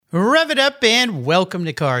Rev it up and welcome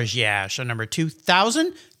to Cars Yeah, show number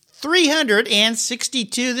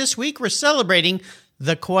 2362. This week we're celebrating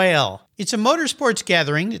the Quail. It's a motorsports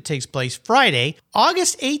gathering that takes place Friday,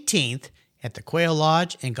 August 18th at the Quail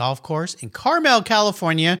Lodge and Golf Course in Carmel,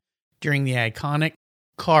 California during the iconic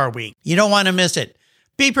Car Week. You don't want to miss it.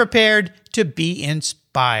 Be prepared to be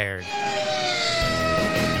inspired.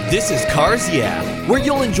 This is Cars Yeah, where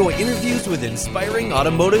you'll enjoy interviews with inspiring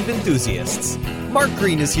automotive enthusiasts. Mark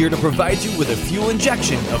Green is here to provide you with a fuel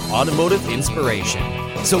injection of automotive inspiration.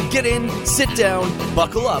 So get in, sit down,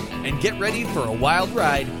 buckle up, and get ready for a wild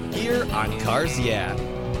ride here on Cars Yeah.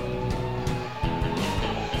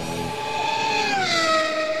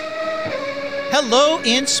 Hello,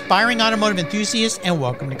 inspiring automotive enthusiasts, and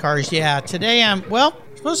welcome to Cars Yeah. Today I'm,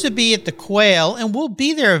 supposed to be at the Quail, and we'll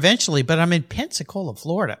be there eventually, but I'm in Pensacola,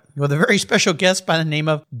 Florida, with a very special guest by the name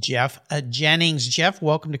of Jeff Jennings. Jeff,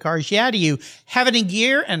 welcome to Cars Yeah. Do you have it in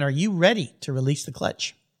gear, and are you ready to release the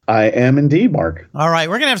clutch? I am indeed, Mark. All right,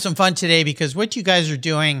 we're going to have some fun today because what you guys are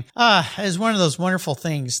doing is one of those wonderful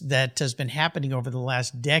things that has been happening over the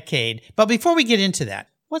last decade. But before we get into that,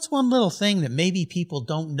 what's one little thing that maybe people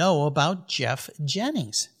don't know about Jeff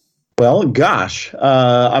Jennings? Well, gosh,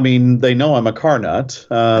 they know I'm a car nut,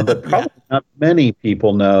 but probably not many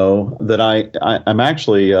people know that I'm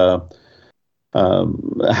actually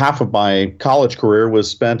half of my college career was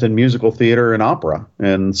spent in musical theater and opera,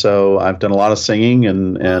 and so I've done a lot of singing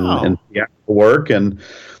and theatrical work, and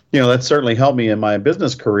that's certainly helped me in my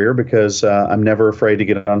business career because I'm never afraid to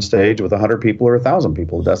get on stage with 100 people or 1,000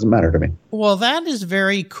 people. It doesn't matter to me. Well, that is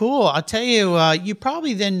very cool. I'll tell you, you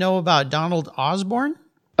probably then know about Donald Osborne.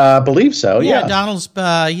 I believe so, yeah. Donald's,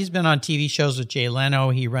 he's been on TV shows with Jay Leno.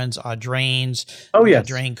 He runs Audrain's. Oh, yes.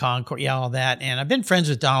 Audrain Concours, all that. And I've been friends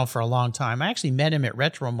with Donald for a long time. I actually met him at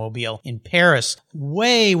Retromobile in Paris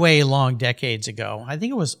way, way long decades ago. I think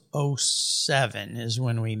it was 2007 is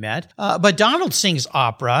when we met. But Donald sings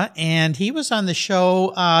opera, and he was on the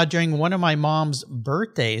show during one of my mom's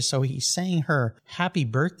birthdays. So he sang her happy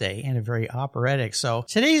birthday and a very operatic. So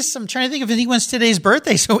I'm trying to think if anyone's today's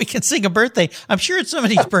birthday so we can sing a birthday. I'm sure it's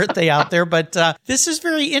somebody's birthday out there, but this is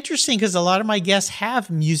very interesting because a lot of my guests have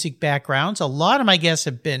music backgrounds. A lot of my guests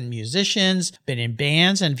have been musicians, been in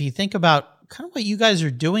bands, and if you think about kind of what you guys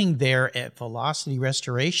are doing there at Velocity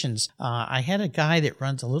Restorations, I had a guy that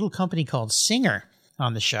runs a little company called Singer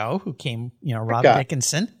on the show who came, Rob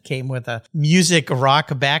Dickinson came with a music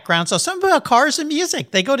rock background. So something about cars and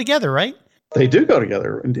music, they go together, right? They do go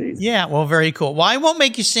together, indeed. Yeah, well, very cool. Well, I won't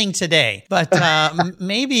make you sing today, but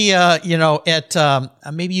maybe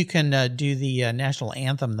maybe you can do the national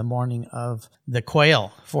anthem the morning of the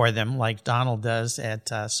Quail for them, like Donald does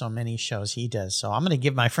at so many shows he does. So I'm going to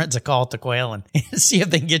give my friends a call at the Quail and see if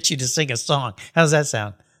they can get you to sing a song. How's that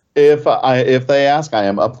sound? If they ask, I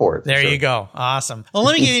am up for it. There you go. Awesome. Well,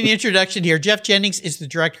 let me give you an introduction here. Jeff Jennings is the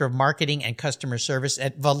Director of Marketing and Customer Service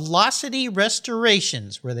at Velocity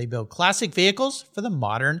Restorations, where they build classic vehicles for the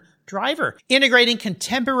modern driver. Integrating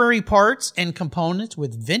contemporary parts and components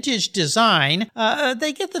with vintage design,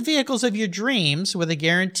 they get the vehicles of your dreams with a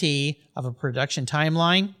guarantee of a production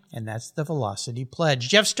timeline, and that's the Velocity Pledge.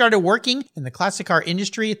 Jeff started working in the classic car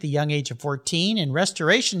industry at the young age of 14 in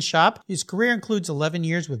restoration shop. His career includes 11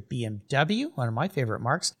 years with BMW, one of my favorite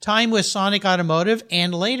marques, time with Sonic Automotive,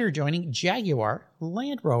 and later joining Jaguar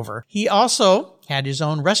Land Rover. He also had his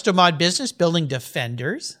own Restomod business building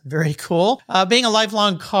Defenders. Very cool. Being a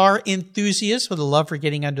lifelong car enthusiast with a love for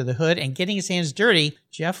getting under the hood and getting his hands dirty,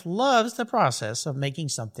 Jeff loves the process of making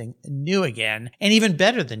something new again, and even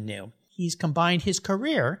better than new. He's combined his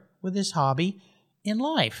career with his hobby in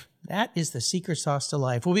life. That is the secret sauce to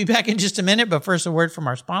life. We'll be back in just a minute, but first a word from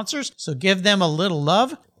our sponsors. So give them a little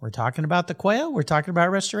love. We're talking about the Quail. We're talking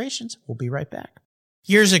about restorations. We'll be right back.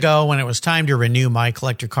 Years ago, when it was time to renew my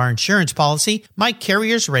collector car insurance policy, my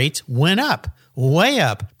carrier's rates went up. Way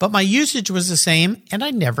up, but my usage was the same and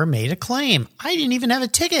I never made a claim. I didn't even have a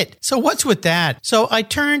ticket. So what's with that? So I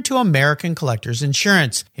turned to American Collectors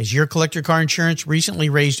Insurance. Has your collector car insurance recently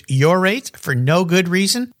raised your rates for no good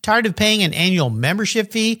reason? Tired of paying an annual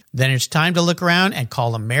membership fee? Then it's time to look around and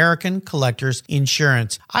call American Collectors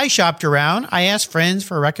Insurance. I shopped around, I asked friends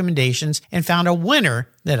for recommendations, and found a winner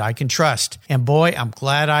that I can trust. And boy, I'm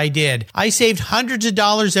glad I did. I saved hundreds of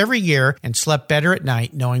dollars every year and slept better at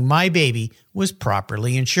night knowing my baby was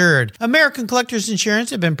properly insured. American Collectors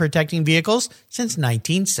Insurance have been protecting vehicles since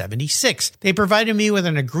 1976. They provided me with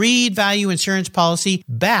an agreed value insurance policy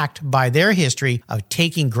backed by their history of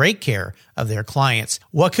taking great care of their clients.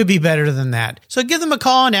 What could be better than that? So give them a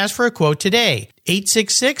call and ask for a quote today.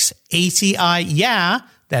 866-ACI-YEAH.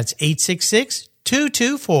 That's 866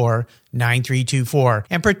 866-224-9324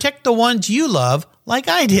 and protect the ones you love like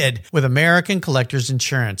I did with American Collectors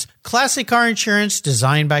Insurance. Classic car insurance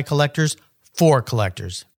designed by collectors for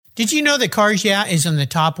collectors. Did you know that Cars Yeah! Is in the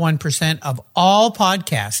top 1% of all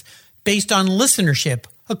podcasts based on listenership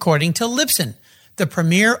according to Libsyn, the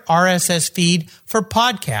premier RSS feed for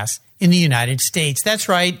podcasts in the United States? That's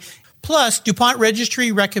right. Plus, DuPont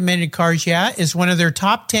Registry recommended Cars Yeah! Is one of their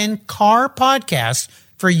top 10 car podcasts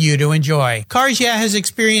for you to enjoy. Cars Yeah! Has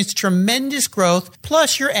experienced tremendous growth,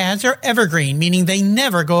 plus your ads are evergreen, meaning they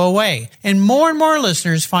never go away. And more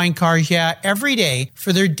listeners find Cars Yeah! Every day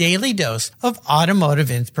for their daily dose of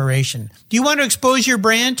automotive inspiration. Do you want to expose your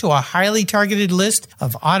brand to a highly targeted list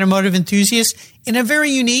of automotive enthusiasts in a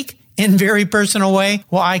very unique and very personal way?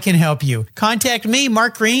 Well, I can help you. Contact me,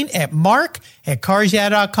 Mark Green, at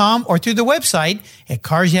mark@carsyeah.com or through the website at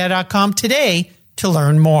carsyeah.com today to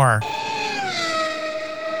learn more.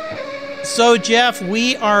 So, Jeff,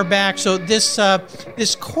 we are back. So this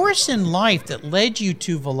course in life that led you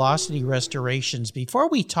to Velocity Restorations, before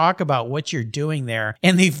we talk about what you're doing there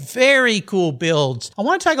and the very cool builds, I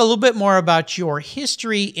want to talk a little bit more about your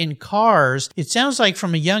history in cars. It sounds like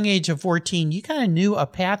from a young age of 14, you kind of knew a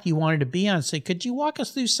path you wanted to be on. So could you walk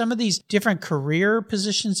us through some of these different career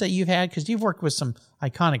positions that you've had? Because you've worked with some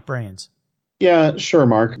iconic brands. Yeah, sure,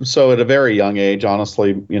 Mark. So at a very young age,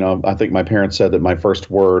 honestly, I think my parents said that my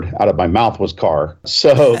first word out of my mouth was car.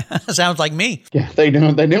 So sounds like me. Yeah, they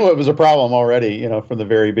knew it was a problem already, from the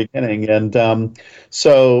very beginning. And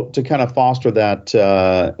so to kind of foster that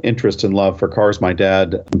interest and love for cars, my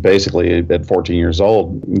dad basically at 14 years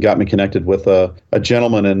old got me connected with a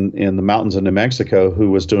gentleman in the mountains of New Mexico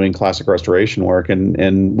who was doing classic restoration work.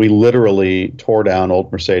 And we literally tore down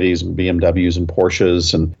old Mercedes and BMWs and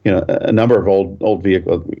Porsches and, a number of old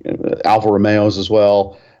vehicles, Alfa Romeos as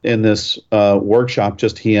well, in this workshop,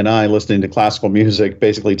 just he and I listening to classical music,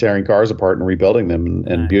 basically tearing cars apart and rebuilding them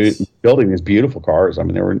and Nice. building these beautiful cars. I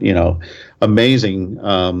mean, they were, amazing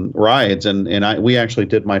rides. And we actually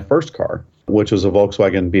did my first car, which was a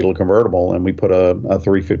Volkswagen Beetle convertible. And we put a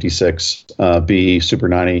 356 B Super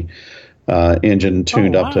 90 engine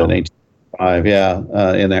tuned up to an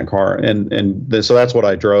 18.5, in that car. So that's what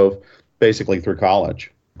I drove basically through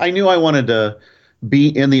college. I knew I wanted to be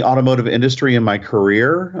in the automotive industry in my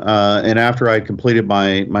career. And after I completed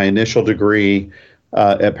my initial degree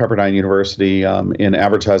at Pepperdine University in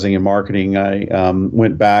advertising and marketing, I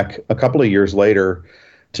went back a couple of years later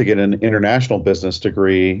to get an international business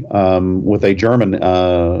degree with a German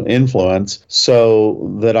influence so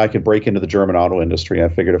that I could break into the German auto industry. I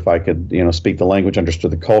figured if I could, speak the language, understood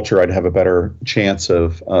the culture, I'd have a better chance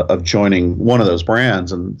of joining one of those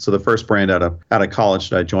brands. And so the first brand out of college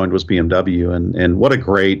that I joined was BMW. And what a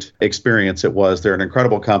great experience it was. They're an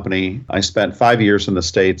incredible company. I spent 5 years in the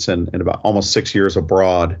States and about almost 6 years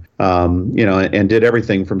abroad, and did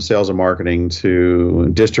everything from sales and marketing to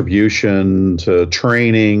distribution to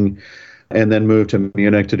training, and then moved to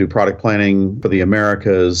Munich to do product planning for the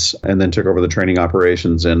Americas, and then took over the training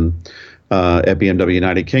operations at BMW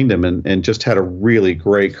United Kingdom, and just had a really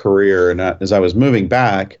great career. And as I was moving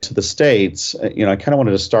back to the States, I kind of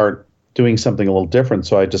wanted to start doing something a little different.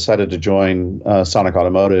 So I decided to join Sonic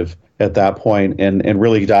Automotive at that point and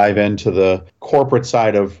really dive into the corporate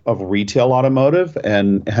side of retail automotive,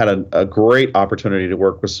 and had a great opportunity to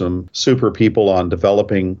work with some super people on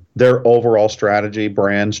developing their overall strategy,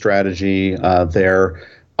 brand strategy, their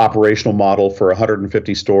operational model for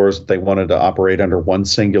 150 stores that they wanted to operate under one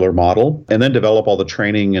singular model, and then develop all the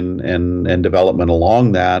training and development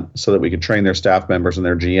along that so that we could train their staff members and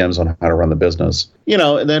their GMs on how to run the business.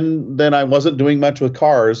 And then I wasn't doing much with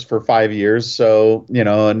cars for 5 years. So,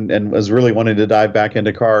 and was really wanting to dive back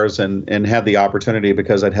into cars and had the opportunity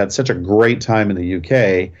because I'd had such a great time in the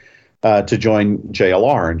UK to join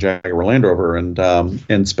JLR and Jaguar Land Rover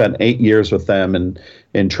and spent 8 years with them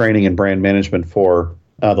in training and brand management for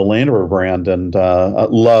the Land Rover brand, and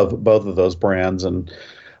love both of those brands. And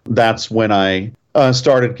that's when I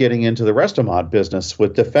started getting into the Restomod business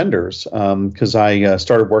with Defenders, because I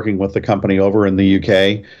started working with the company over in the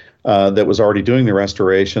UK that was already doing the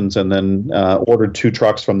restorations, and then ordered 2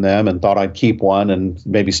 trucks from them and thought I'd keep one and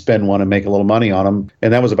maybe spend one and make a little money on them.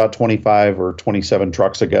 And that was about 25 or 27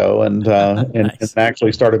 trucks ago, and Nice. and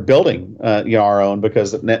actually started building our own,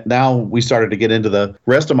 because now we started to get into the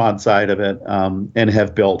Restomod side of it, and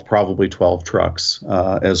have built probably 12 trucks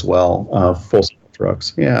as well, full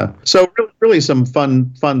trucks. Yeah. So really some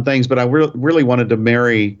fun things, but I really wanted to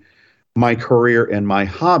marry my career and my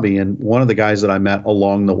hobby. And one of the guys that I met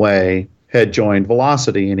along the way had joined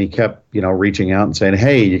Velocity, and he kept, reaching out and saying,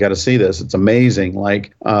 "Hey, you got to see this. It's amazing.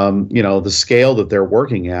 Like, the scale that they're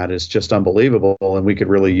working at is just unbelievable, and we could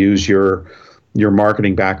really use your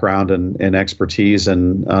marketing background and expertise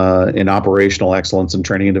and in operational excellence and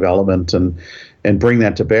training and development and bring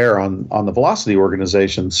that to bear on the Velocity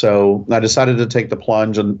organization." So I decided to take the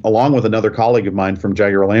plunge, and along with another colleague of mine from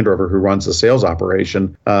Jaguar Land Rover who runs the sales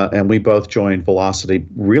operation, and we both joined Velocity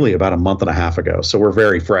really about a month and a half ago. So we're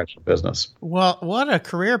very fresh in business. Well, what a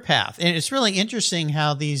career path. And it's really interesting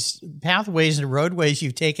how these pathways and roadways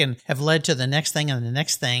you've taken have led to the next thing and the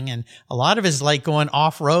next thing. And a lot of it is like going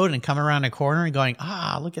off-road and coming around a corner and going,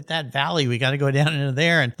 look at that valley. We got to go down into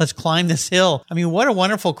there and let's climb this hill. I mean, what a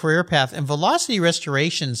wonderful career path. And Velocity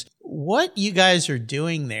Restorations, what you guys are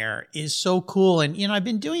doing there is so cool. And, I've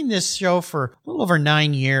been doing this show for a little over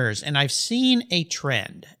 9 years, and I've seen a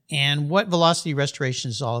trend. And what Velocity Restoration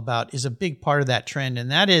is all about is a big part of that trend.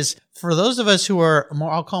 And that is, for those of us who are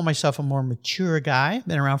more, I'll call myself a more mature guy,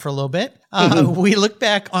 been around for a little bit. We look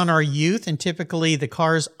back on our youth, and typically the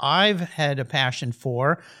cars I've had a passion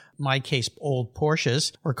for, my case, old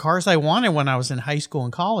Porsches, were cars I wanted when I was in high school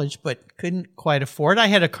and college, but couldn't quite afford. I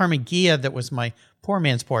had a Karmann Ghia that was my poor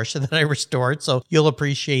man's Porsche that I restored, so you'll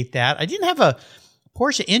appreciate that. I didn't have a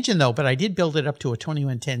Porsche engine, though, but I did build it up to a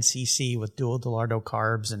 2110cc with dual Delardo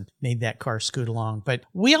carbs and made that car scoot along. But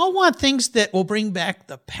we all want things that will bring back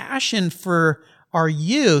the passion for our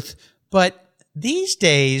youth, but these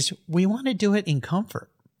days we want to do it in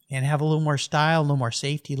comfort and have a little more style, a little more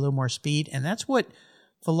safety, a little more speed, and that's what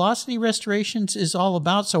Velocity Restorations is all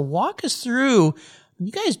about. So walk us through.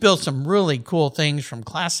 You guys built some really cool things, from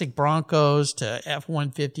classic Broncos to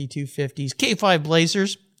F-150, 250s, K5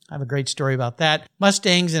 Blazers. I have a great story about that.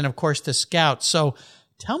 Mustangs, and of course the Scouts. So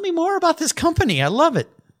tell me more about this company. I love it.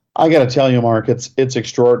 I got to tell you, Mark, it's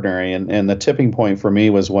extraordinary. And the tipping point for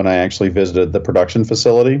me was when I actually visited the production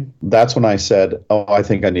facility. That's when I said, I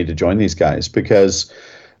think I need to join these guys, because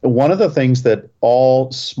one of the things that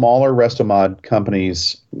all smaller Restomod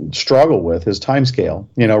companies struggle with is timescale,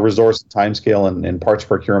 resource timescale and parts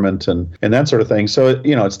procurement and that sort of thing. So,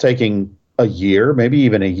 it's taking a year, maybe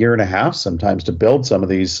even a year and a half sometimes, to build some of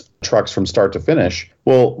these trucks from start to finish.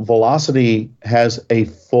 Well, Velocity has a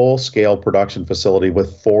full-scale production facility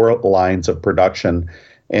with 4 lines of production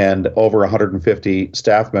and over 150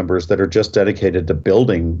 staff members that are just dedicated to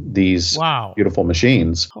building these beautiful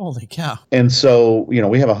machines. Holy cow. And so, we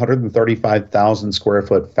have a 135,000 square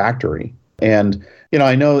foot factory. And,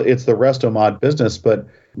 I know it's the Restomod business, but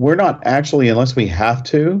we're not actually, unless we have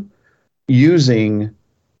to, using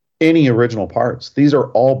any original parts. These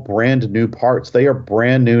are all brand new parts. They are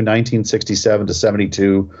brand new 1967 to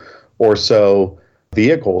 72 or so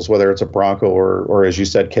vehicles, whether it's a Bronco or as you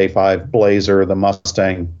said, K5 Blazer, the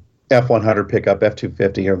Mustang, F100 pickup,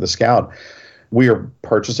 F250, or the Scout. We are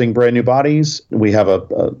purchasing brand new bodies. We have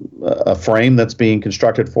a frame that's being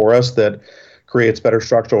constructed for us that creates better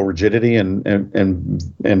structural rigidity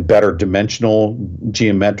and better dimensional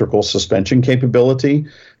geometrical suspension capability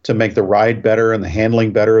to make the ride better and the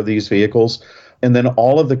handling better of these vehicles. And then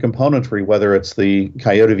all of the componentry, whether it's the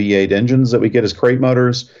Coyote V8 engines that we get as crate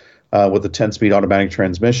motors, with a 10-speed automatic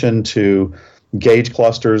transmission, to gauge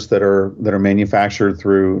clusters that are manufactured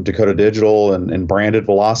through Dakota Digital and branded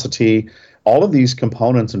Velocity. All of these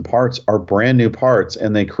components and parts are brand new parts,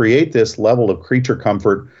 and they create this level of creature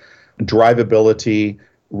comfort, drivability,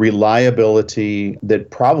 reliability that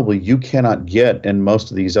probably you cannot get in most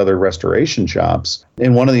of these other restoration shops.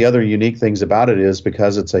 And one of the other unique things about it is,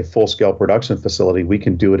 because it's a full-scale production facility, we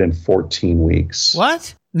can do it in 14 weeks.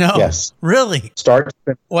 What? No. Yes. Really? Start.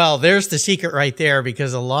 Well, there's the secret right there,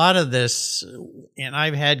 because a lot of this, and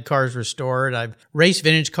I've had cars restored, I've raced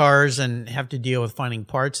vintage cars and have to deal with finding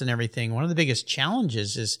parts and everything. One of the biggest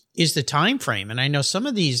challenges is the time frame. And I know some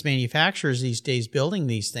of these manufacturers these days building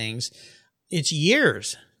these things, it's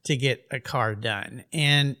years to get a car done.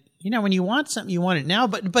 And when you want something, you want it now.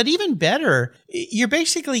 But even better, you're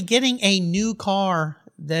basically getting a new car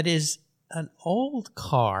that is an old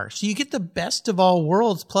car. So you get the best of all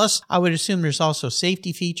worlds. Plus, I would assume there's also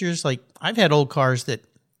safety features. Like, I've had old cars that,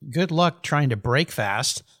 good luck trying to brake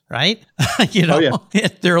fast, right?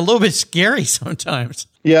 They're a little bit scary sometimes.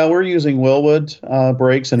 Yeah, we're using Willwood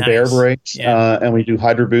brakes and Bear brakes, and we do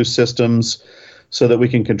Hydro Boost systems so that we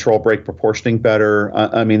can control brake proportioning better.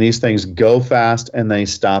 These things go fast and they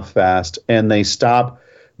stop fast, and they stop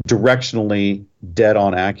directionally dead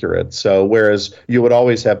on accurate. So whereas you would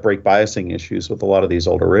always have brake biasing issues with a lot of these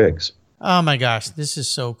older rigs. Oh my gosh, this is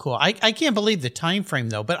so cool. I can't believe the time frame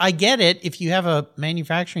though, but I get it. If you have a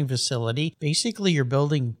manufacturing facility, basically you're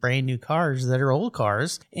building brand new cars that are old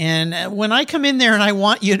cars. And when I come in there and I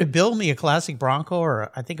want you to build me a classic Bronco,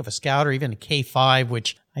 or I think of a Scout, or even a K5,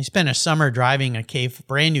 which I spent a summer driving a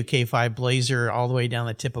brand new K5 Blazer all the way down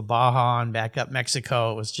the tip of Baja and back up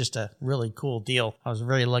Mexico. It was just a really cool deal. I was a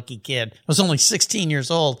very lucky kid. I was only 16 years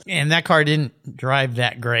old, and that car didn't drive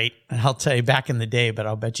that great. I'll tell you, back in the day, but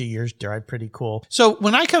I'll bet you yours drive pretty cool. So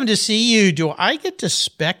when I come to see you, do I get to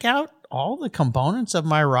spec out all the components of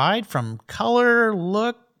my ride, from color,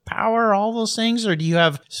 look, power, all those things? Or do you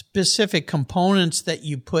have specific components that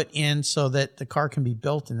you put in so that the car can be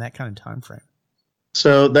built in that kind of time frame?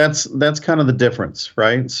 So that's kind of the difference,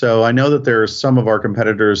 right? So I know that there are some of our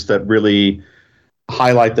competitors that really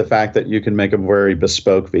highlight the fact that you can make a very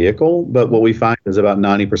bespoke vehicle, but what we find is about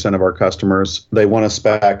 90% of our customers, they want to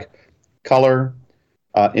spec color,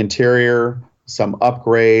 interior, some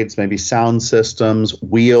upgrades, maybe sound systems,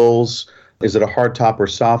 wheels. Is it a hard top or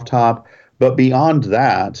soft top? But beyond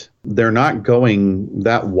that, they're not going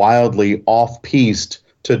that wildly off-piste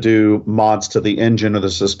to do mods to the engine or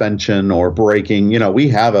the suspension or braking. You know, we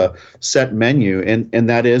have a set menu, and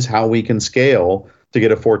that is how we can scale to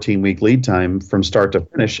get a 14-week lead time from start to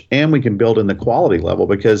finish, and we can build in the quality level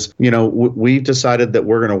because, you know, we've decided that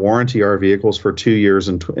we're going to warranty our vehicles for 2 years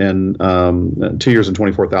and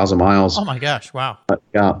 24,000 miles. Oh my gosh! Wow.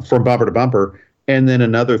 From bumper to bumper. And then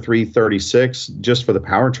another 336 just for the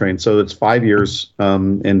powertrain. So it's 5 years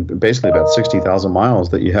and basically about 60,000 miles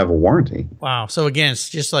that you have a warranty. Wow. So again, it's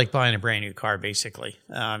just like buying a brand new car, basically.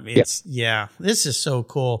 This is so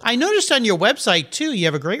cool. I noticed on your website too, you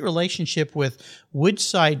have a great relationship with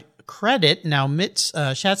Woodside Credit. Now, Mitz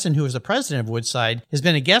Shatson, who is the president of Woodside, has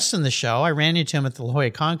been a guest on the show. I ran into him at the La Jolla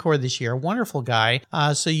Concord this year. Wonderful guy.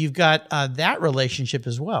 So you've got that relationship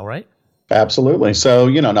as well, right? Absolutely. So,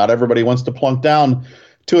 you know, not everybody wants to plunk down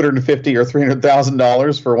 $250,000 or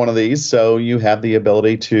 $300,000 for one of these. So you have the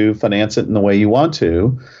ability to finance it in the way you want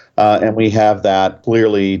to. And we have that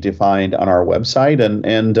clearly defined on our website.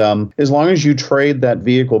 And as long as you trade that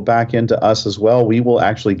vehicle back into us as well, we will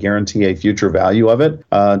actually guarantee a future value of it,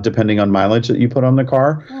 depending on mileage that you put on the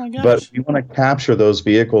car. Oh my gosh. But we want to capture those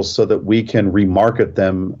vehicles so that we can remarket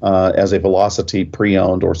them as a Velocity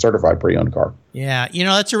pre-owned or certified pre-owned car. Yeah, you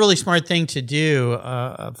know, that's a really smart thing to do.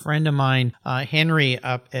 A friend of mine, Henry,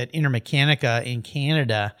 up at Intermechanica in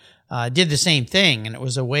Canada, did the same thing. And it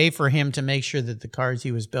was a way for him to make sure that the cars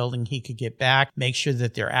he was building, he could get back, make sure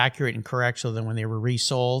that they're accurate and correct so that when they were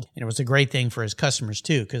resold. And it was a great thing for his customers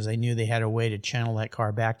too, because they knew they had a way to channel that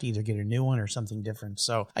car back to either get a new one or something different.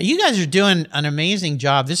 So you guys are doing an amazing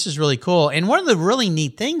job. This is really cool. And one of the really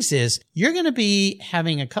neat things is you're going to be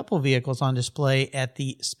having a couple vehicles on display at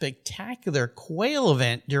the spectacular Quail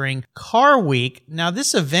event during Car Week. Now,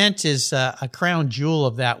 this event is a crown jewel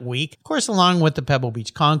of that week. Of course, along with the Pebble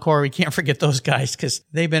Beach Concours, we can't forget those guys because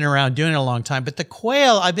they've been around doing it a long time. But the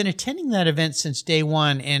Quail, I've been attending that event since day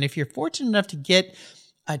one. And if you're fortunate enough to get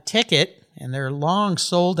a ticket, and they're long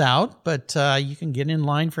sold out, but you can get in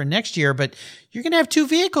line for next year. But you're going to have two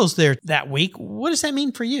vehicles there that week. What does that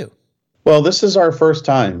mean for you? Well, this is our first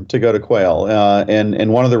time to go to Quail.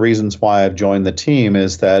 And one of the reasons why I've joined the team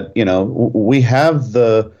is that, you know, we have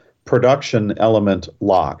the production element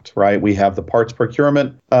locked, right? We have the parts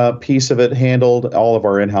procurement piece of it handled, all of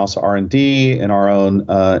our in-house R&D and our own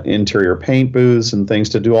interior paint booths and things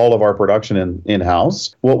to do all of our production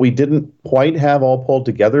in-house. What we didn't quite have all pulled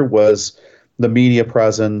together was the media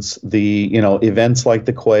presence, the, you know, events like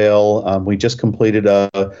the Quail. We just completed a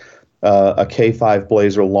K5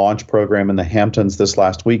 Blazer launch program in the Hamptons this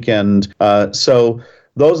last weekend. So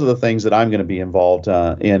those are the things that I'm going to be involved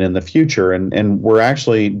in the future. And we're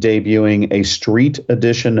actually debuting a Street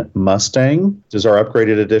Edition Mustang. This is our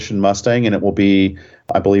upgraded edition Mustang, and it will be,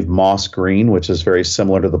 I believe, moss green, which is very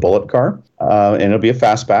similar to the Bullet car. And it'll be a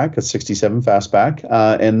fastback, a 67 fastback.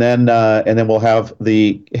 And then we'll have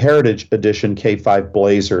the Heritage Edition K5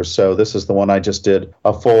 Blazer. So this is the one I just did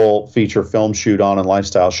a full feature film shoot on and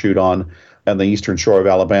lifestyle shoot on the eastern shore of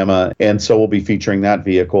Alabama. And so we'll be featuring that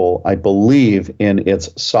vehicle, I believe, in its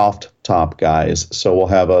soft top guise. So we'll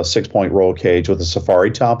have a 6-point roll cage with a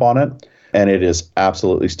safari top on it. And it is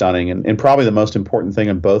absolutely stunning. And probably the most important thing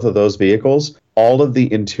in both of those vehicles, all of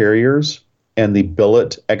the interiors and the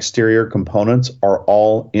billet exterior components are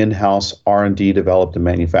all in-house R&D developed and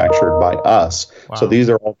manufactured by us. Wow. So these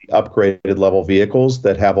are all the upgraded level vehicles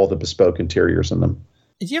that have all the bespoke interiors in them.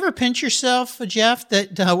 Did you ever pinch yourself, Jeff,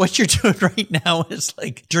 that what you're doing right now is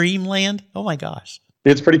like dreamland? Oh my gosh.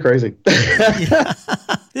 It's pretty crazy. Yeah.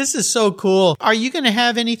 This is so cool. Are you going to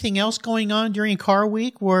have anything else going on during Car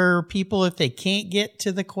Week where people, if they can't get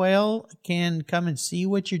to the Quail, can come and see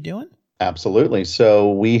what you're doing? Absolutely.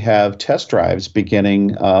 So we have test drives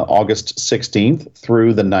beginning August 16th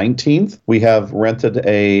through the 19th. We have rented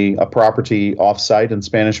a property offsite in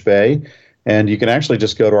Spanish Bay, and you can actually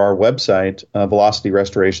just go to our website,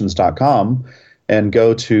 velocityrestorations.com, and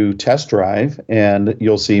go to test drive, and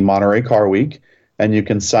you'll see Monterey Car Week, and you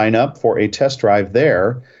can sign up for a test drive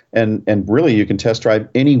there. And really, you can test drive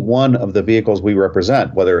any one of the vehicles we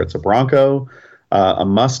represent, whether it's a Bronco, a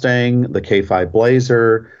Mustang, the K5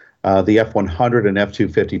 Blazer, the F100 and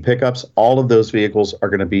F250 pickups. All of those vehicles are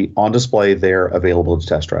going to be on display there, available to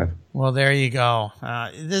test drive. Well, there you go.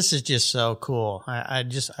 This is just so cool. I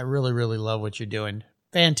really, really love what you're doing.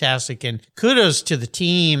 Fantastic. And kudos to the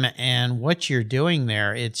team and what you're doing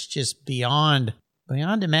there. It's just beyond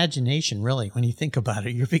imagination, really, when you think about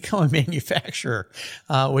it. You're becoming a manufacturer,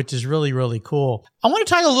 which is really, really cool. I want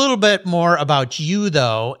to talk a little bit more about you,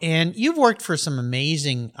 though. And you've worked for some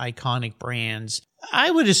amazing, iconic brands.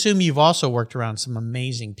 I would assume you've also worked around some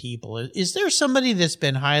amazing people. Is there somebody that's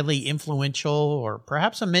been highly influential or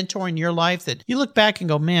perhaps a mentor in your life that you look back and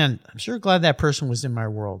go, man, I'm sure glad that person was in my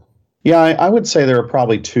world? Yeah, I would say there are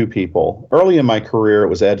probably two people. Early in my career, it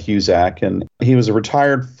was Ed Husak, and he was a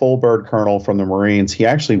retired full bird colonel from the Marines. He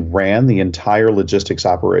actually ran the entire logistics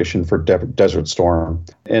operation for Desert Storm.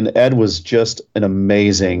 And Ed was just an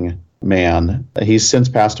amazing man. He's since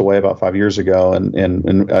passed away about 5 years ago,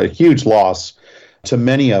 and a huge loss to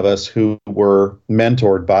many of us who were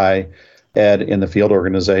mentored by Ed in the field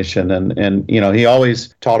organization. And he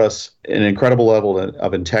always taught us an incredible level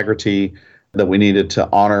of integrity, that we needed to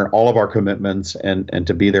honor all of our commitments and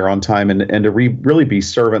to be there on time and to really be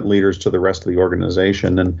servant leaders to the rest of the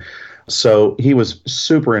organization. And so he was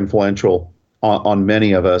super influential on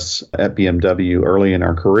many of us at BMW early in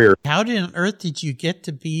our career. How on earth did you get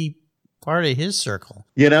to be part of his circle?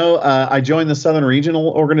 I joined the Southern Regional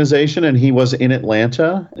Organization, and he was in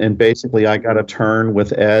Atlanta. And basically, I got a turn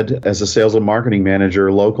with Ed as a sales and marketing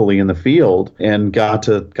manager locally in the field, and got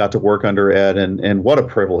to work under Ed. And what a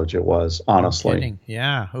privilege it was, honestly. No kidding.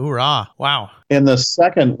 Yeah. Hoorah. Wow. And the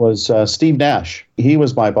second was Steve Nash. He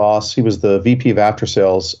was my boss. He was the VP of after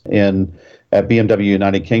sales at BMW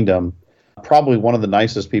United Kingdom. Probably one of the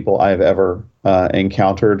nicest people I have ever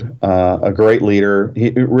encountered, a great leader.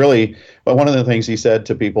 But one of the things he said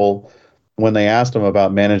to people when they asked him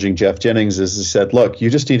about managing Jeff Jennings is he said, look, you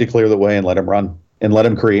just need to clear the way and let him run and let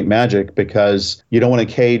him create magic, because you don't want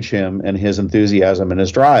to cage him and his enthusiasm and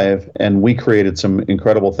his drive. And we created some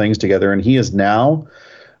incredible things together. And he is now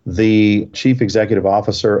the chief executive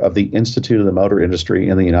officer of the Institute of the Motor Industry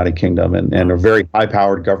in the United Kingdom, and a very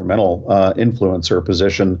high-powered governmental influencer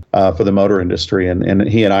position for the motor industry. And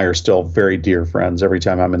he and I are still very dear friends. Every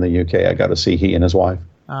time I'm in the UK, I got to see he and his wife.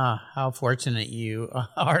 How fortunate you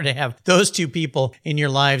are to have those two people in your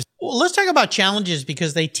lives. Well, let's talk about challenges,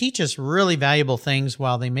 because they teach us really valuable things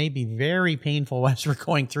while they may be very painful as we're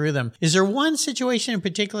going through them. Is there one situation in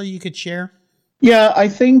particular you could share? Yeah, I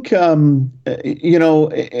think, in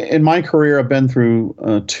my career, I've been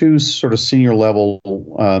through two sort of senior level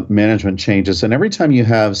management changes. And every time you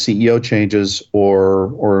have CEO changes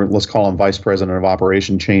or let's call them vice president of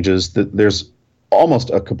operation changes, there's almost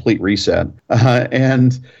a complete reset.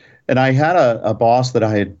 And I had a boss that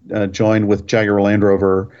I had joined with Jaguar Land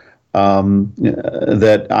Rover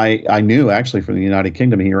that I knew actually from the United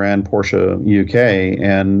Kingdom. He ran Porsche UK,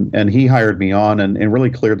 and he hired me on and really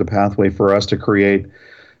cleared the pathway for us to create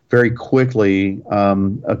very quickly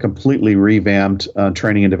a completely revamped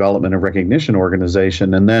training and development and recognition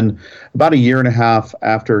organization. And then about a year and a half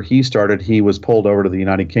after he started, he was pulled over to the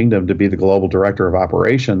United Kingdom to be the global director of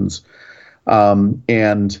operations.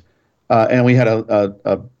 And we had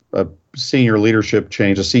a senior leadership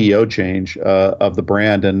change, a CEO change of the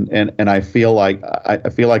brand, and I feel like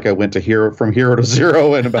I went from hero to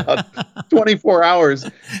zero in about 24 hours,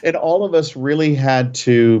 and all of us really had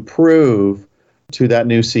to prove to that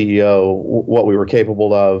new CEO what we were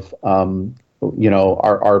capable of.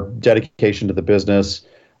 Our dedication to the business,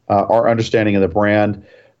 our understanding of the brand,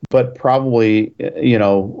 but probably,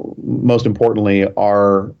 most importantly,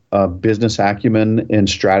 our business acumen and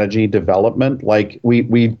strategy development. Like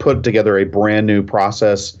we put together a brand new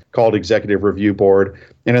process called Executive Review Board.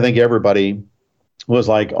 And I think everybody was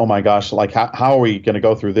like, oh my gosh, like how are we going to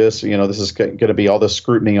go through this? This is going to be all this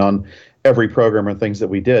scrutiny on every program and things that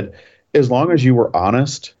we did. As long as you were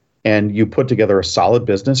honest and you put together a solid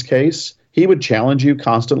business case, he would challenge you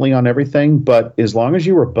constantly on everything. But as long as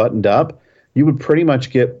you were buttoned up, you would pretty much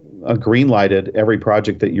get green-lighted every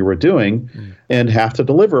project that you were doing and have to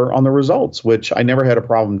deliver on the results, which I never had a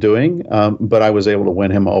problem doing, but I was able to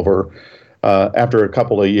win him over after a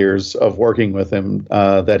couple of years of working with him,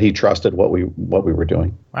 that he trusted what we were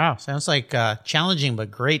doing. Wow. Sounds like challenging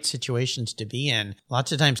but great situations to be in.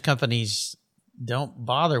 Lots of times companies don't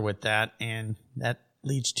bother with that, and that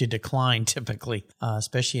leads to decline typically,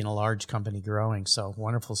 especially in a large company growing. So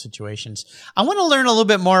wonderful situations. I want to learn a little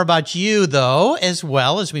bit more about you, though, as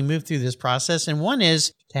well as we move through this process. And one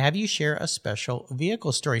is to have you share a special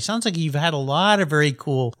vehicle story. Sounds like you've had a lot of very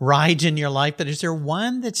cool rides in your life, but is there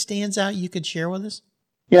one that stands out you could share with us?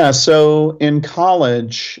 Yeah. So in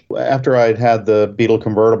college, after I'd had the Beetle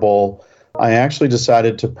convertible, I actually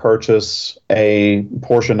decided to purchase a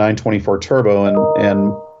Porsche 924 Turbo,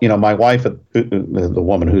 and my wife, the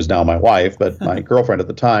woman who's now my wife, but my girlfriend at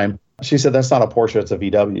the time, she said, "That's not a Porsche, it's a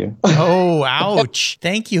VW." Oh, ouch.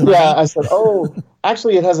 Thank you. Yeah, I said, "Oh,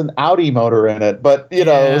 actually it has an Audi motor in it," but we're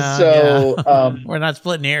not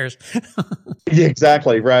splitting hairs. Yeah,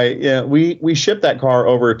 exactly, right. Yeah, we shipped that car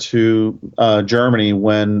over to Germany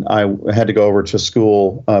when I had to go over to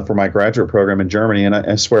school for my graduate program in Germany, and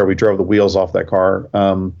I swear we drove the wheels off that car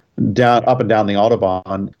up and down the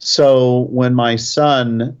Autobahn. So when my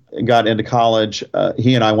son got into college,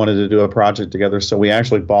 he and I wanted to do a project together. So we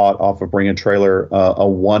actually bought off of Bring a Trailer a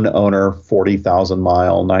one-owner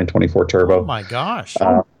 40,000-mile 924 Turbo. Oh my gosh!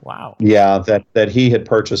 Wow. Yeah, that he had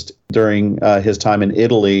purchased during his time in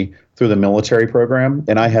Italy through the military program.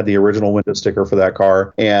 And I had the original window sticker for that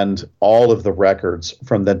car and all of the records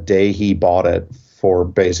from the day he bought it for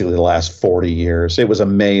basically the last 40 years. It was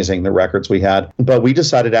amazing, the records we had. But we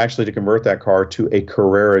decided actually to convert that car to a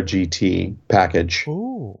Carrera GT package.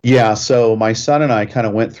 Ooh. Yeah, so my son and I kind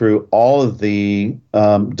of went through all of the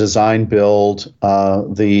design build,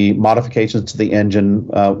 the modifications to the engine.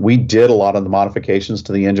 We did a lot of the modifications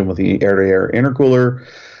to the engine with the air-to-air intercooler,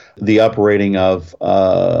 the uprating of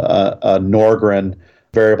a Norgren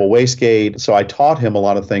variable wastegate. So I taught him a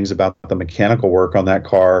lot of things about the mechanical work on that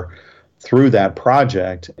car through that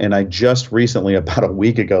project. And I just recently, about a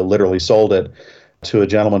week ago, literally sold it to a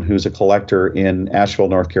gentleman who's a collector in Asheville,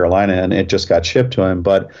 North Carolina, and it just got shipped to him.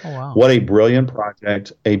 But What a brilliant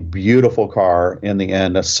project, a beautiful car in the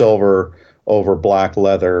end, a silver over black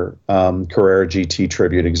leather Carrera GT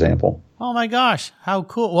tribute example. Oh my gosh, how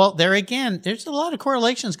cool. Well, there again, there's a lot of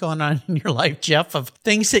correlations going on in your life, Jeff, of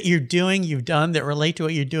things that you've done that relate to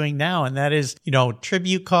what you're doing now. And that is,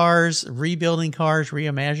 tribute cars, rebuilding cars,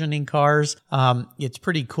 reimagining cars. It's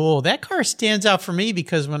pretty cool. That car stands out for me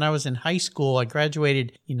because when I was in high school, I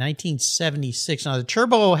graduated in 1976. Now, the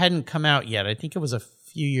Turbo hadn't come out yet. I think it was a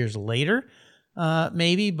few years later,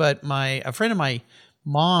 maybe, but a friend of my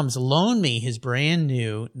mom's loaned me his brand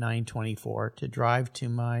new 924 to drive to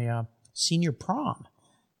my senior prom.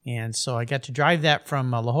 And so I got to drive that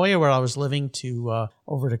from La Jolla, where I was living, to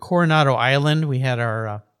over to Coronado Island. We had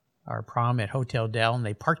our prom at Hotel Del, and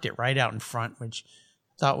they parked it right out in front, which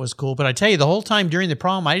I thought was cool. But I tell you, the whole time during the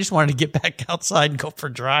prom, I just wanted to get back outside and go for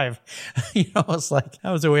a drive. It's like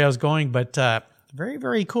that was the way I was going. But very,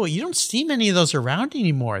 very cool. You don't see many of those around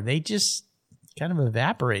anymore. They just kind of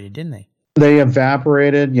evaporated, didn't they? They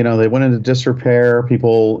evaporated, they went into disrepair.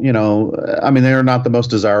 People, they're not the most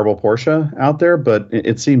desirable Porsche out there, but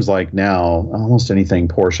it seems like now almost anything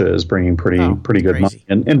Porsche is bringing pretty good crazy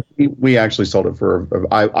money. And we actually sold it for,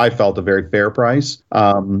 I felt, a very fair price,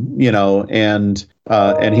 and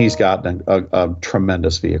he's gotten a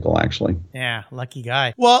tremendous vehicle, actually. Yeah, lucky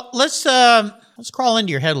guy. Well, let's crawl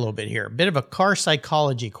into your head a little bit here. A bit of a car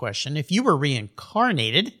psychology question. If you were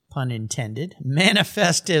reincarnated, pun intended,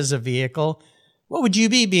 manifest as a vehicle, what would you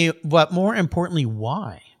be? But more importantly,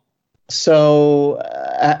 why? So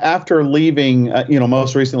after leaving,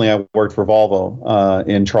 most recently I worked for Volvo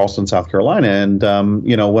in Charleston, South Carolina. And,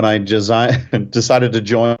 when I decided to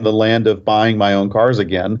join the land of buying my own cars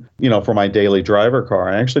again, for my daily driver car,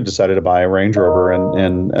 I actually decided to buy a Range Rover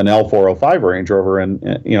and an L405 Range Rover. And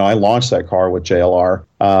I launched that car with JLR.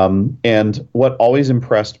 And what always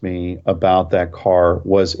impressed me about that car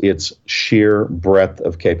was its sheer breadth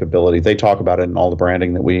of capability. They talk about it in all the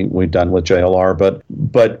branding that we've done with JLR,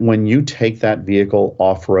 but when you take that vehicle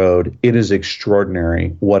off-road, it is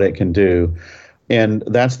extraordinary what it can do. And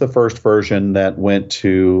that's the first version that went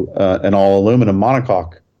to an all-aluminum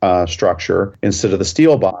monocoque structure instead of the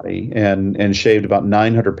steel body, and shaved about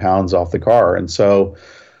 900 pounds off the car. And so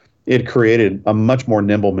it created a much more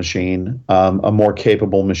nimble machine, a more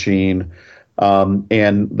capable machine,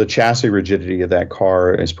 and the chassis rigidity of that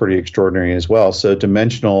car is pretty extraordinary as well. So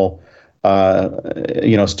dimensional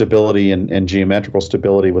stability and geometrical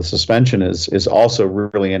stability with suspension is also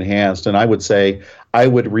really enhanced. And I would say I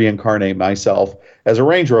would reincarnate myself as a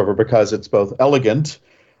Range Rover because it's both elegant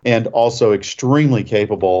and also extremely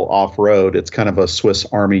capable off-road. It's kind of a Swiss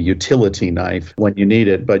Army utility knife when you need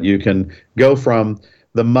it, but you can go from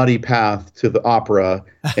the muddy path to the opera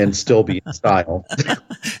and still be in style.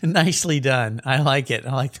 Nicely done. I like it.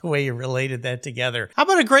 I like the way you related that together. How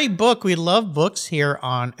about a great book? We love books here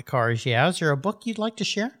on Cars Yeah. Is there a book you'd like to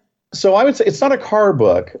share? So I would say it's not a car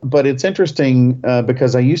book, but it's interesting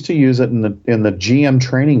because I used to use it in the GM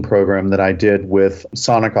training program that I did with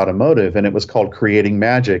Sonic Automotive, and it was called Creating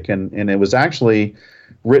Magic, and it was actually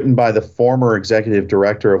written by the former executive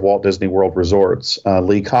director of Walt Disney World Resorts,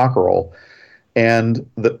 Lee Cockerell. And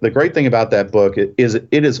the great thing about that book is it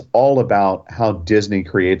is all about how Disney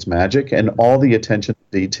creates magic and all the attention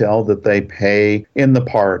to detail that they pay in the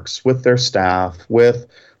parks with their staff, with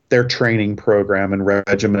their training program and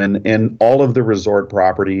regimen and all of the resort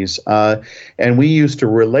properties. And we used to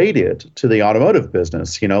relate it to the automotive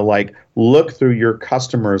business, like look through your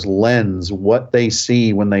customer's lens, what they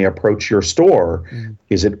see when they approach your store. Mm.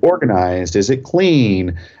 Is it organized? Is it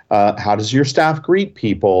clean? How does your staff greet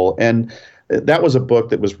people? And that was a book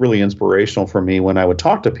that was really inspirational for me when I would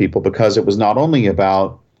talk to people, because it was not only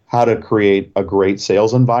about how to create a great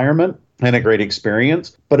sales environment and a great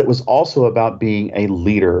experience, but it was also about being a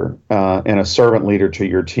leader and a servant leader to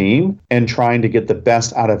your team and trying to get the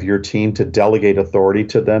best out of your team to delegate authority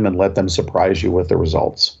to them and let them surprise you with the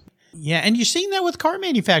results. Yeah, and you're seeing that with car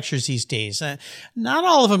manufacturers these days. Not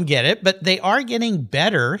all of them get it, but they are getting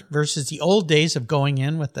better versus the old days of going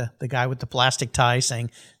in with the guy with the plastic tie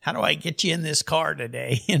saying, how do I get you in this car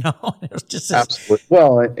today? It was just this. Absolutely.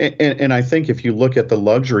 Well, and I think if you look at the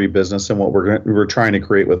luxury business and what we're trying to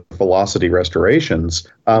create with Velocity Restorations,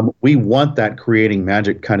 we want that creating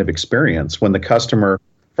magic kind of experience when the customer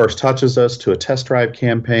first touches us, to a test drive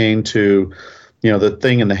campaign, to the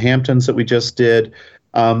thing in the Hamptons that we just did.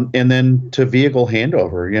 And then to vehicle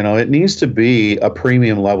handover, it needs to be a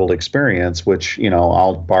premium level experience, which,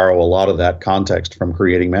 I'll borrow a lot of that context from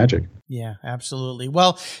Creating Magic. Yeah, absolutely.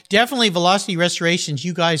 Well, definitely Velocity Restorations,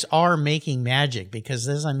 you guys are making magic because,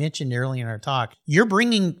 as I mentioned earlier in our talk, you're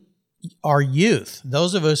bringing our youth,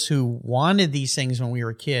 those of us who wanted these things when we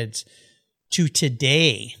were kids, to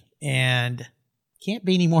today. And can't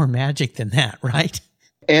be any more magic than that, right?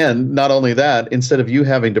 And not only that, instead of you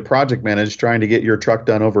having to project manage trying to get your truck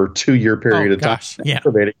done over a 2-year period of time,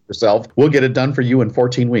 aggravating yourself, we'll get it done for you in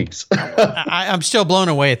 14 weeks. I'm still blown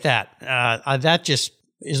away at that. That just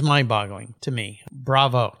is mind-boggling to me.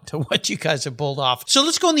 Bravo to what you guys have pulled off. So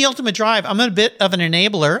let's go on the ultimate drive. I'm a bit of an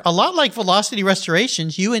enabler. A lot like Velocity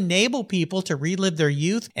Restorations, you enable people to relive their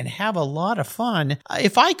youth and have a lot of fun.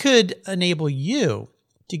 If I could enable you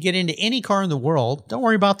to get into any car in the world, don't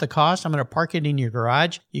worry about the cost. I'm going to park it in your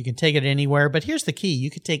garage. You can take it anywhere. But here's the key.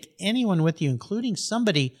 You could take anyone with you, including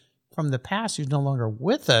somebody from the past who's no longer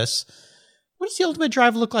with us. What does the ultimate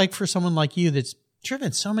drive look like for someone like you that's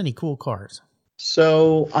driven so many cool cars?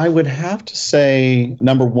 So I would have to say,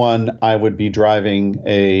 number one, I would be driving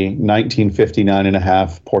a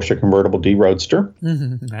 1959.5 Porsche convertible D Roadster.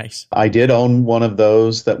 Mm-hmm. Nice. I did own one of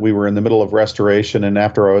those that we were in the middle of restoration. And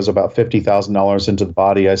after I was about $50,000 into the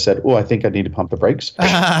body, I said, I think I need to pump the brakes.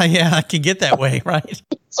 Yeah, I can get that way, right?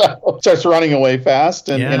 So it starts running away fast.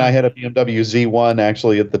 And I had a BMW Z1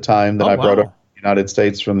 actually at the time that I brought up to the United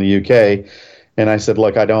States from the UK. And I said,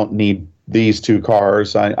 look, I don't need these two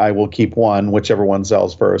cars. I will keep one, whichever one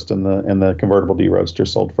sells first, and the convertible D Roadster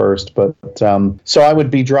sold first. But so I would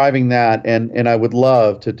be driving that, and I would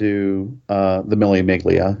love to do the Mille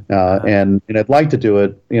Miglia, and I'd like to do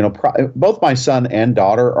it. Both my son and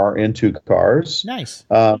daughter are into cars. Nice.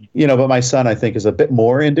 But my son, I think, is a bit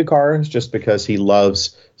more into cars just because he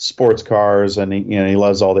loves sports cars and he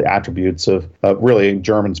loves all the attributes of really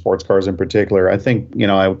German sports cars in particular. I think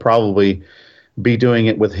I would probably be doing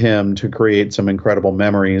it with him to create some incredible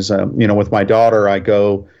memories. With my daughter, I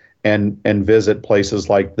go and visit places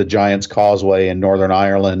like the Giant's Causeway in Northern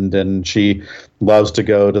Ireland, and she loves to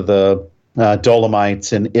go to the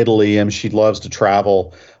Dolomites in Italy, and she loves to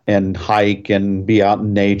travel and hike and be out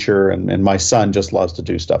in nature. And my son just loves to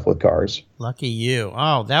do stuff with cars. Lucky you.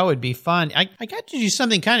 Oh, that would be fun. I got to do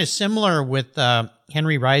something kind of similar with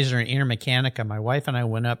Henry Reiser and Intermechanica. My wife and I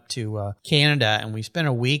went up to Canada, and we spent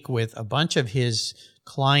a week with a bunch of his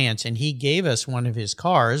clients, and he gave us one of his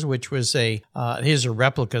cars, which was his are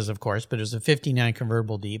replicas, of course, but it was a 59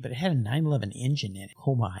 convertible D, but it had a 911 engine in it.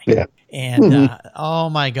 Oh my. Yeah. And oh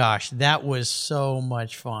my gosh, that was so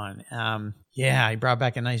much fun. Yeah, he brought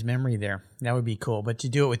back a nice memory there. That would be cool. But to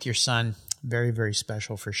do it with your son, very, very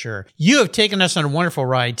special for sure. You have taken us on a wonderful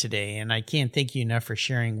ride today, and I can't thank you enough for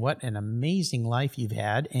sharing what an amazing life you've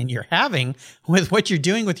had and you're having with what you're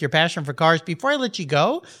doing with your passion for cars. Before I let you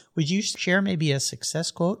go, would you share maybe a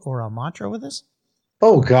success quote or a mantra with us?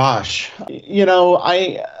 Oh gosh,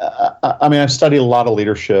 I've studied a lot of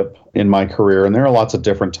leadership in my career, and there are lots of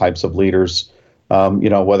different types of leaders.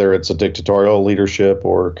 Whether it's a dictatorial leadership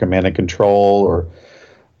or command and control, or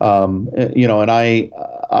and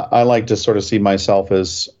I like to sort of see myself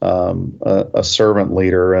as a servant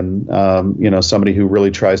leader, and somebody who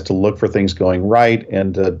really tries to look for things going right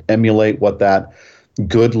and to emulate what that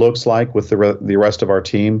good looks like with the rest of our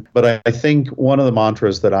team. But I think one of the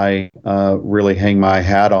mantras that I really hang my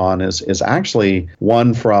hat on is actually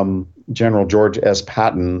one from General George S.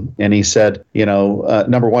 Patton. And he said,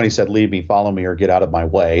 number one, he said, "Lead me, follow me, or get out of my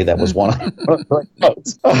way." That was one of the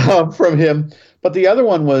quotes from him. But the other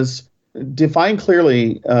one was, define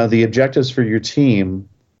clearly the objectives for your team,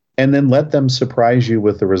 and then let them surprise you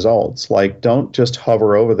with the results. Like, don't just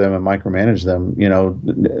hover over them and micromanage them.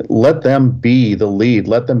 Let them be the lead.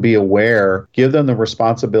 Let them be aware. Give them the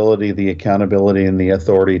responsibility, the accountability, and the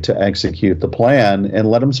authority to execute the plan,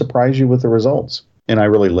 and let them surprise you with the results. And I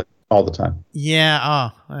really live all the time.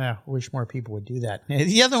 Yeah. I wish more people would do that.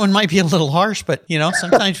 The other one might be a little harsh, but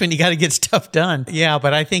sometimes when you got to get stuff done. Yeah.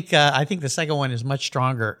 But I think the second one is much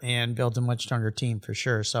stronger and builds a much stronger team for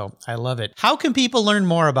sure. So I love it. How can people learn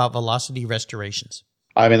more about Velocity Restorations?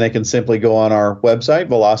 They can simply go on our website,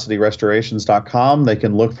 velocityrestorations.com. They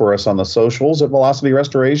can look for us on the socials at Velocity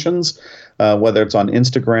Restorations, whether it's on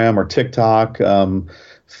Instagram or TikTok,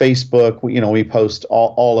 Facebook. We post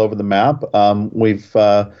all over the map.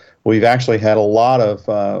 We've actually had a lot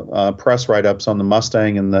of press write-ups on the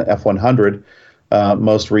Mustang and the F100.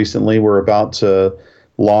 Most recently, we're about to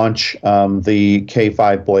launch the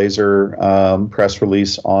K5 Blazer press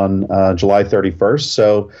release on July 31st.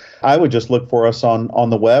 So I would just look for us on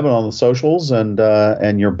the web and on the socials,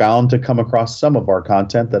 and you're bound to come across some of our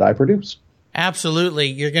content that I produce. Absolutely.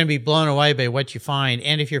 You're going to be blown away by what you find.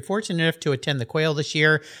 And if you're fortunate enough to attend the Quail this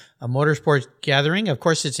year, a motorsports gathering, of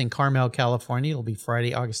course, it's in Carmel, California. It'll be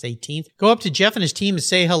Friday, August 18th. Go up to Jeff and his team and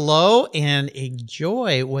say hello and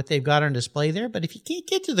enjoy what they've got on display there. But if you can't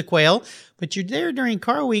get to the Quail, but you're there during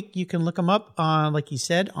Car Week, you can look them up, like you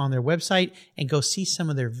said, on their website and go see some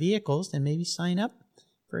of their vehicles and maybe sign up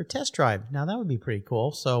for a test drive. Now, that would be pretty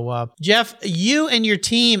cool. So, Jeff, you and your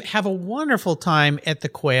team have a wonderful time at the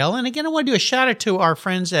Quail. And again, I want to do a shout out to our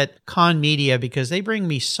friends at Con Media because they bring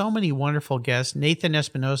me so many wonderful guests, Nathan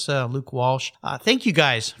Espinosa, Luke Walsh. Thank you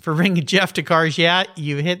guys for bringing Jeff to Cars Yeah.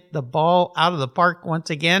 You hit the ball out of the park once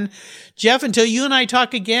again. Jeff, until you and I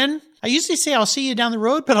talk again, I usually say I'll see you down the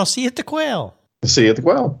road, but I'll see you at the Quail. See you at the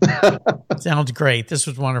Quail. Sounds great. This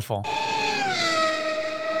was wonderful.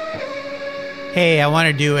 Hey, I want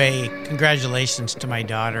to do a congratulations to my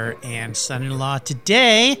daughter and son-in-law.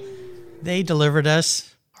 Today, they delivered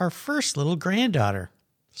us our first little granddaughter.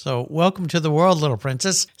 So welcome to the world, little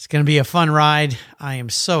princess. It's going to be a fun ride. I am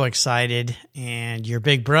so excited. And your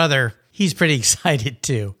big brother, he's pretty excited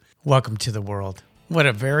too. Welcome to the world. What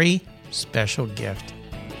a very special gift.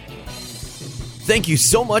 Thank you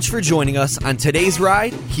so much for joining us on today's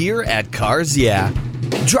ride here at Cars Yeah.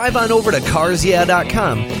 Drive on over to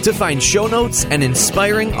carsyeah.com to find show notes and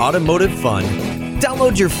inspiring automotive fun.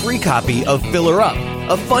 Download your free copy of Filler Up,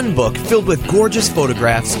 a fun book filled with gorgeous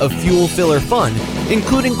photographs of fuel filler fun,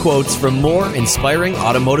 including quotes from more inspiring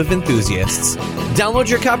automotive enthusiasts. Download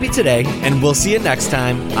your copy today, and we'll see you next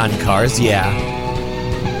time on Cars Yeah.